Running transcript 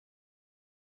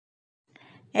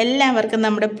എല്ലാവർക്കും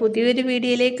നമ്മുടെ പുതിയൊരു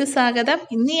വീഡിയോയിലേക്ക് സ്വാഗതം.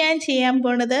 ഇന്ന് ഞാൻ ചെയ്യാൻ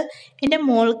പോണത് എൻ്റെ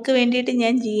മോൾക്ക് വേണ്ടിയിട്ട്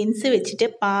ഞാൻ ജീൻസ് വെച്ചിട്ട്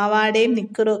പാവാടയും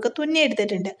നിക്കറും ഒക്കെ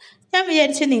തുന്നിയെടുത്തിട്ടുണ്ട്. ഞാൻ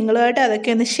വിചാരിച്ചു നിങ്ങളുമായിട്ട്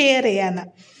അതൊക്കെ ഒന്ന് ഷെയർ ചെയ്യാമെന്ന്.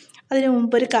 അതിനു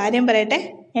മുമ്പ് ഒരു കാര്യം പറയട്ടെ,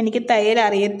 എനിക്ക് തയ്യൽ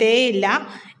അറിയത്തേ ഇല്ല.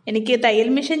 എനിക്ക് തയ്യൽ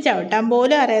മെഷീൻ ചവിട്ടാൻ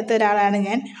പോലും അറിയാത്ത ഒരാളാണ്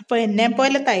ഞാൻ. അപ്പോൾ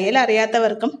എന്നെപ്പോലെ തയ്യൽ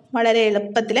അറിയാത്തവർക്കും വളരെ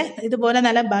എളുപ്പത്തിൽ ഇതുപോലെ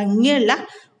നല്ല ഭംഗിയുള്ള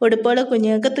ഉടുപ്പുകൾ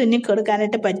കുഞ്ഞുങ്ങൾക്ക്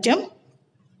തുന്നിക്കൊടുക്കാനായിട്ട് പറ്റും.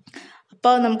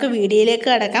 അപ്പോൾ നമുക്ക് വീഡിയോയിലേക്ക്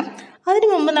കടക്കാം. അതിനു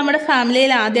മുമ്പ് നമ്മുടെ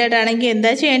ഫാമിലിയിൽ ആദ്യമായിട്ടാണെങ്കിൽ എന്താ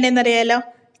ചെയ്യേണ്ടതെന്ന് അറിയാലോ?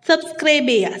 സബ്സ്ക്രൈബ്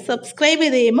ചെയ്യുക. സബ്സ്ക്രൈബ്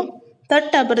ചെയ്ത് കഴിയുമ്പോൾ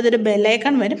തൊട്ടപ്പുറത്തൊരു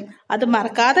ബെല്ലൈക്കൺ വരും, അത്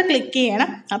മറക്കാതെ ക്ലിക്ക് ചെയ്യണം.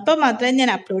 അപ്പോൾ മാത്രമേ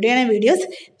ഞാൻ അപ്ലോഡ് ചെയ്യണ വീഡിയോസ്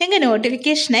നിങ്ങൾക്ക്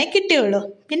നോട്ടിഫിക്കേഷനായി കിട്ടുകയുള്ളൂ.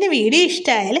 പിന്നെ വീഡിയോ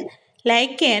ഇഷ്ടമായാൽ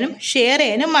ലൈക്ക് ചെയ്യാനും ഷെയർ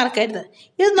ചെയ്യാനും മറക്കരുത്.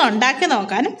 ഇതൊന്ന് ഉണ്ടാക്കി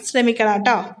നോക്കാനും ശ്രമിക്കണം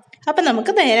കേട്ടോ. അപ്പം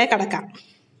നമുക്ക് നേരെ കടക്കാം.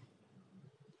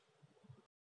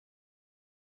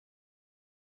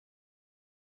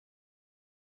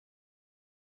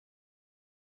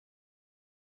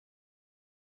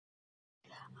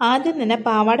 ആദ്യം തന്നെ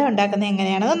പാവാട ഉണ്ടാക്കുന്നത്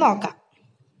എങ്ങനെയാണെന്ന് നോക്കാം.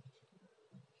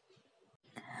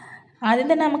 ആദ്യം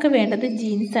തന്നെ നമുക്ക് വേണ്ടത്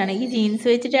ജീൻസാണ്. ഈ ജീൻസ്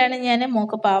വെച്ചിട്ടാണ് ഞാൻ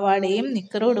മോക്ക് പാവാടയും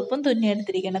നിക്കറും ഉടുപ്പും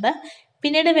തുന്നിയെടുത്തിരിക്കുന്നത്.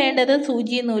 പിന്നീട് വേണ്ടത്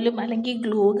സൂചി നൂലും അല്ലെങ്കിൽ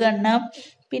ഗ്ലൂ ഗണ്ണ്.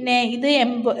 പിന്നെ ഇത്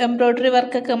എംബ്രോയ്ഡറി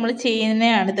വർക്കൊക്കെ നമ്മൾ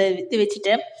ചെയ്യുന്നതാണ്. ഇത്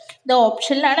വെച്ചിട്ട് ഇത്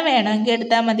ഓപ്ഷനിലാണ്, വേണമെങ്കിൽ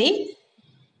എടുത്താൽ മതി.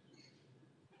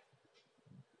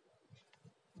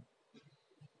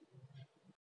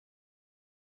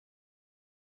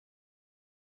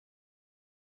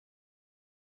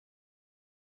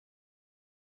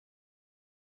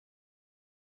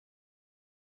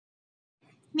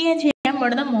 ഇനി ഞാൻ ചെയ്യാൻ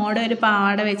പോകുന്നത് മോടെ ഒരു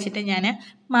പാവാട വെച്ചിട്ട് ഞാൻ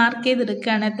മാർക്ക്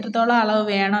ചെയ്തെടുക്കുകയാണ്. എത്രത്തോളം അളവ്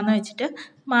വേണമെന്ന് വെച്ചിട്ട്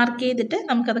മാർക്ക് ചെയ്തിട്ട്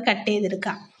നമുക്കത് കട്ട്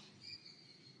ചെയ്തെടുക്കാം.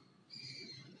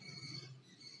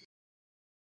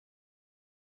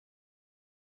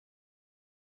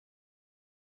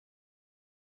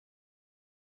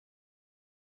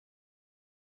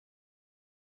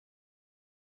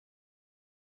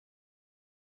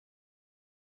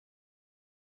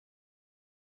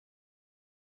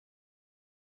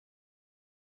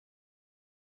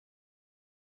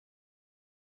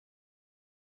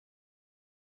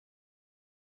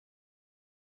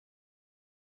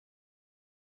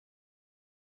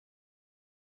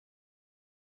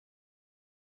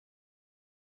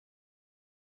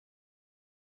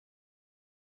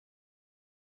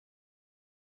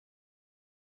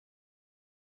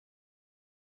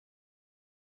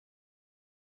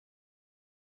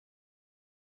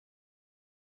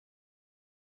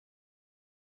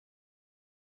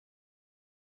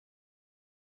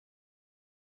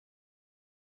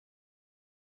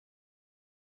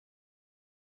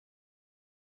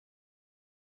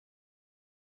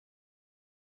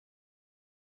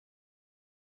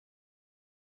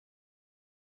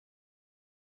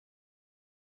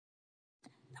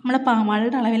 നമ്മൾ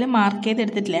പാവാടയുടെ അളവിൽ മാർക്ക്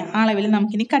ചെയ്തെടുത്തിട്ടില്ലേ, ആ അളവിൽ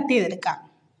നമുക്കിനി കട്ട് ചെയ്തെടുക്കാം.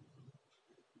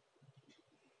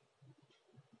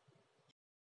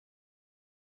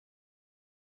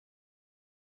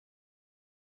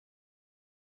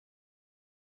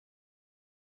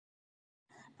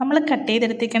 നമ്മൾ കട്ട്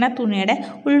ചെയ്തെടുത്തിരിക്കണ തുണിയുടെ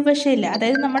ഉൾവശമില്ല,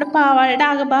 അതായത് നമ്മുടെ പാവാടയുടെ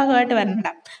അകഭാഗമായിട്ട് വരണ്ട,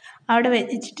 അവിടെ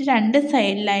വെച്ചിട്ട് രണ്ട്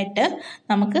സൈഡിലായിട്ട്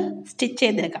നമുക്ക് സ്റ്റിച്ച്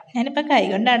ചെയ്തെടുക്കാം. ഞാനിപ്പോൾ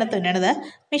കൈകൊണ്ടാണ് തുന്നണത്.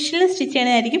 മെഷീനിൽ സ്റ്റിച്ച്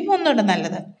ചെയ്യണതായിരിക്കും ഒന്നുകൂടെ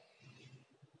നല്ലത്.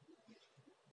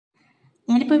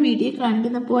 ഞാനിപ്പോൾ വീഡിയോ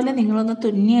കാണിക്കുന്ന പോലെ നിങ്ങളൊന്ന്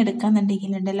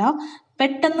തുന്നിയെടുക്കാന്നുണ്ടെങ്കിലുണ്ടല്ലോ,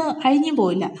 പെട്ടെന്ന് അഴിഞ്ഞു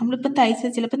പോയില്ല. നമ്മളിപ്പോൾ തയ്ച്ച്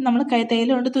ചിലപ്പോൾ നമ്മൾ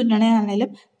തയ്യൽ കൊണ്ട് തുന്നണയാണെങ്കിലും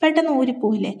പെട്ടെന്ന്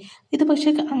ഊരിപ്പോയില്ലേ. ഇത്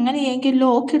പക്ഷെ അങ്ങനെയെങ്കിൽ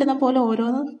ലോക്ക് ഇടുന്ന പോലെ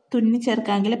ഓരോന്ന് തുന്നി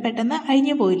ചേർക്കാമെങ്കിൽ പെട്ടെന്ന്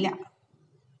അഴിഞ്ഞു പോയില്ല.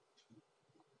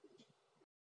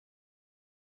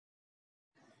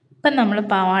 ഇപ്പം നമ്മൾ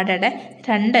പാവാടയുടെ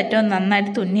രണ്ടറ്റവും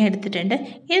നന്നായിട്ട് തുന്നിയെടുത്തിട്ടുണ്ട്.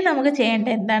 ഇനി നമുക്ക്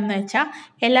ചെയ്യേണ്ടത് എന്താണെന്ന് വെച്ചാൽ,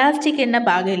 എലാസ്റ്റിക് എന്ന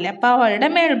ഭാഗമില്ല പാവാടയുടെ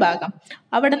മേൽഭാഗം,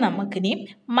 അവിടെ നമുക്കിനി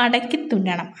മടക്കി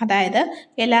തുന്നണം. അതായത്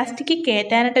എലാസ്റ്റിക്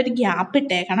കയറ്റാനായിട്ട് ഒരു ഗ്യാപ്പ്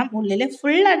ഇട്ടേക്കണം. ഉള്ളിൽ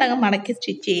ഫുള്ളായിട്ടങ്ങ് മടക്കി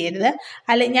സ്റ്റിച്ച് ചെയ്യരുത്.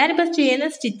 അല്ല, ഞാനിപ്പോൾ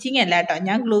ചെയ്യുന്നത് സ്റ്റിച്ചിങ് അല്ല കേട്ടോ,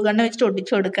 ഞാൻ ഗ്ലൂ ഗണ്ണ് വെച്ചിട്ട്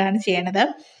ഒട്ടിച്ചു കൊടുക്കുകയാണ് ചെയ്യണത്.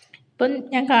 ഇപ്പം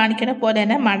ഞാൻ കാണിക്കുന്ന പോലെ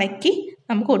തന്നെ മടക്കി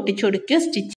നമുക്ക് ഒട്ടിച്ചു കൊടുക്കുകയോ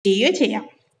സ്റ്റിച്ച് ചെയ്യുകയോ ചെയ്യാം.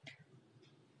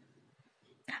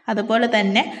 അതുപോലെ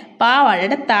തന്നെ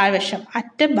പാവാടയുടെ താഴ്വശം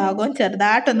അറ്റം ഭാഗവും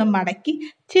ചെറുതായിട്ടൊന്ന് മടക്കി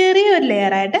ചെറിയൊരു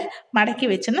ലെയറായിട്ട് മടക്കി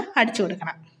വെച്ചൊന്ന് അടിച്ചു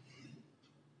കൊടുക്കണം.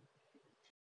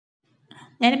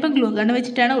 ഞാനിപ്പോൾ ഗ്ലൂ ഗണ്ണ്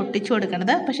വെച്ചിട്ടാണ് ഒട്ടിച്ചു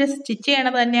കൊടുക്കുന്നത്, പക്ഷെ സ്റ്റിച്ച്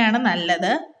ചെയ്യണത് തന്നെയാണ്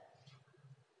നല്ലത്.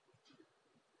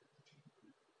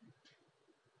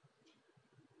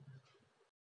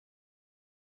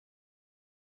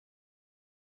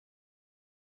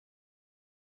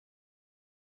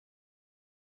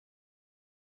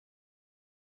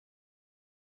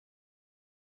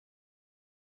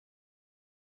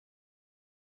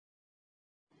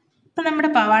 ഇപ്പം നമ്മുടെ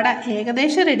പാവാട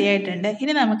ഏകദേശം റെഡി ആയിട്ടുണ്ട്.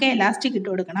 ഇനി നമുക്ക് എലാസ്റ്റിക് ഇട്ട്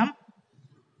കൊടുക്കണം.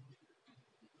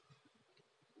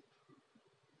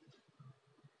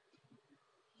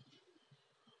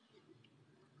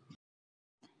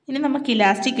 ഇനി നമുക്ക്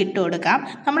ഇലാസ്റ്റിക് ഇട്ട് കൊടുക്കാം.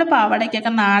 നമ്മൾ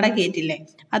പാവാടയ്ക്കൊക്കെ നാട കയറ്റില്ലേ,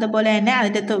 അതുപോലെ തന്നെ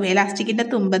അതിൻ്റെ ഇലാസ്റ്റിക്കിൻ്റെ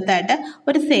തുമ്പത്തായിട്ട്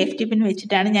ഒരു സേഫ്റ്റി പിൻ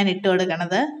വെച്ചിട്ടാണ് ഞാൻ ഇട്ട്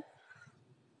കൊടുക്കണത്.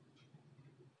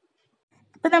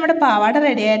 ഇപ്പം നമ്മുടെ പാവാട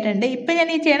റെഡി ആയിട്ടുണ്ട്. ഇപ്പം ഞാൻ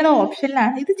ഈ ചെയ്യണത്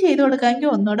ഓപ്ഷനിലാണ്. ഇത് ചെയ്ത് കൊടുക്കാമെങ്കിൽ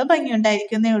ഒന്നുകൂടെ ഭംഗി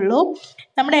ഉണ്ടായിരിക്കുന്നേ ഉള്ളൂ.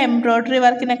 നമ്മുടെ എംബ്രോയ്ഡറി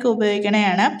വർക്കിനൊക്കെ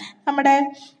ഉപയോഗിക്കണതാണ്. നമ്മുടെ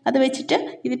അത് വെച്ചിട്ട്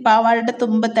ഇത് പാവാടയുടെ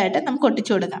തുമ്പത്തായിട്ട് നമുക്ക്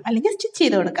ഒട്ടിച്ചു കൊടുക്കാം, അല്ലെങ്കിൽ സ്റ്റിച്ച്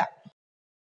ചെയ്ത് കൊടുക്കാം.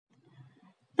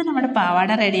 ഇപ്പം നമ്മുടെ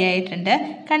പാവാട റെഡി ആയിട്ടുണ്ട്.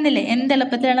 കണ്ടില്ലേ എന്ത്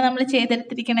എളുപ്പത്തിലാണ് നമ്മൾ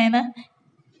ചെയ്തെടുത്തിരിക്കണേന്ന്.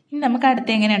 ഇനി നമുക്ക്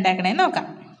അടുത്ത് എങ്ങനെ ഉണ്ടാക്കണേന്ന് നോക്കാം.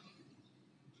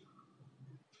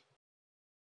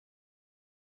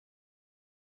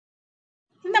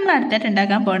 ഇനി നമ്മൾ അടുത്തായിട്ട്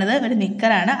ഉണ്ടാക്കാൻ പോകുന്നത് ഒരു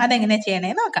നിക്കറാണ്. അതെങ്ങനെയാണ്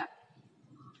ചെയ്യണേന്ന് നോക്കാം.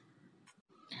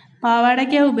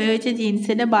 പാവാടയ്ക്ക് ഉപയോഗിച്ച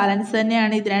ജീൻസിൻ്റെ ബാലൻസ്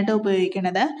തന്നെയാണ് ഇതിനായിട്ട്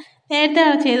ഉപയോഗിക്കുന്നത്. നേരത്തെ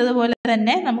ചെയ്തതുപോലെ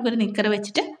തന്നെ നമുക്കൊരു നിക്കർ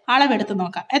വെച്ചിട്ട് അളവെടുത്ത്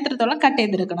നോക്കാം എത്രത്തോളം കട്ട്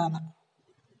ചെയ്തെടുക്കണമെന്ന്.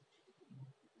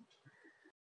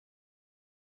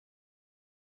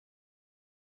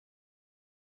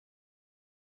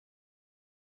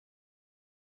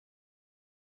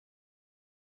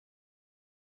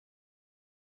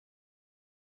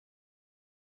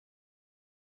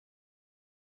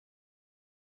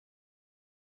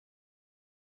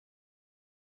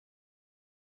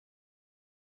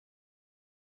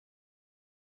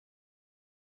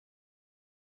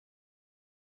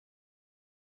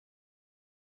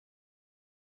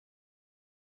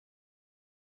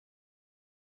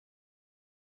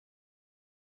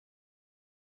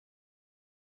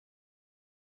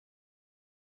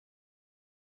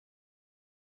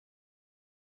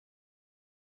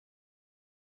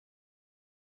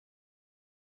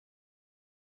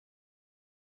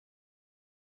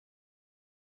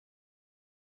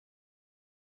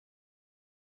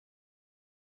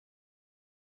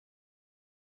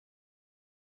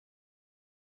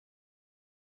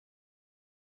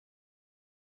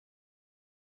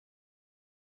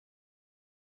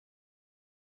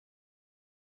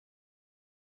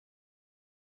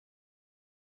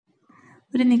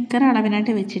 ഒരു നിക്കർ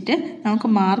അളവിനായിട്ട് വെച്ചിട്ട് നമുക്ക്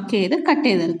മാർക്ക് ചെയ്ത് കട്ട്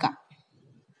ചെയ്തെടുക്കാം.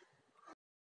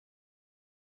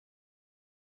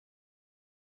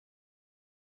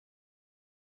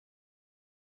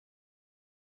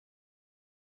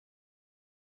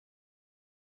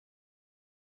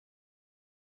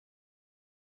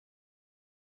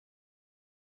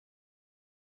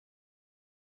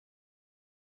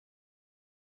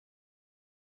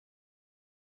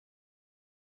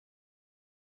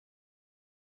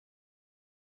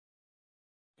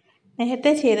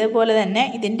 നേരത്തെ ചെയ്തതുപോലെ തന്നെ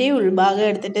ഇതിൻ്റെ ഉൾഭാഗം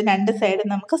എടുത്തിട്ട് രണ്ട് സൈഡും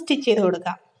നമുക്ക് സ്റ്റിച്ച് ചെയ്ത്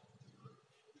കൊടുക്കാം.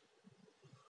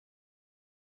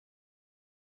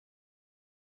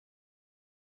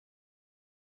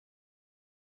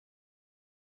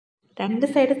 രണ്ട്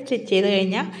സൈഡ് സ്റ്റിച്ച് ചെയ്ത്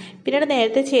കഴിഞ്ഞാൽ പിന്നീട്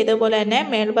നേരത്തെ ചെയ്ത പോലെ തന്നെ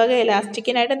മേൽഭാഗം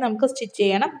എലാസ്റ്റിക്കിനായിട്ട് നമുക്ക് സ്റ്റിച്ച്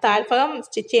ചെയ്യണം. താഴ്ഭാഗം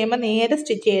സ്റ്റിച്ച് ചെയ്യുമ്പോൾ നേരെ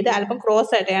സ്റ്റിച്ച് ചെയ്ത് അല്പം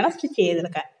ക്രോസ് ആയിട്ട് വേണം സ്റ്റിച്ച്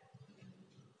ചെയ്തെടുക്കാൻ.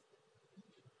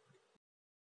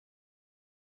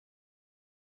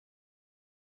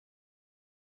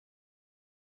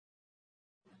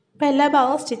 ഇപ്പം എല്ലാ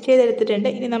ഭാഗവും സ്റ്റിച്ച് ചെയ്തെടുത്തിട്ടുണ്ട്.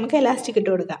 ഇനി നമുക്ക് എലാസ്റ്റിക് ഇട്ട്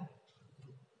കൊടുക്കാം.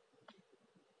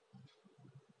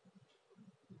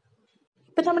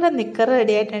 ഇപ്പം നമ്മുടെ നിക്കർ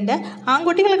റെഡി ആയിട്ടുണ്ട്.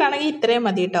 ആൺകുട്ടികൾക്കാണെങ്കിൽ ഇത്രയും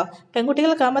മതി കേട്ടോ.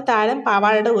 പെൺകുട്ടികൾക്കാകുമ്പോൾ താഴെ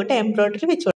പാവാടയുടെ കൂട്ട് എംബ്രോയ്ഡറി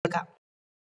വെച്ച് കൊടുക്കാം.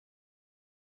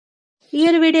 ഈ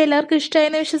ഒരു വീഡിയോ എല്ലാവർക്കും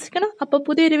ഇഷ്ടമായെന്ന് വിശ്വസിക്കണം. അപ്പോൾ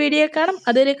പുതിയൊരു വീഡിയോ കാണാം.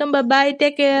 അതുവരേക്കും ബൈ,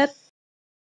 ടേക്ക് കെയർ.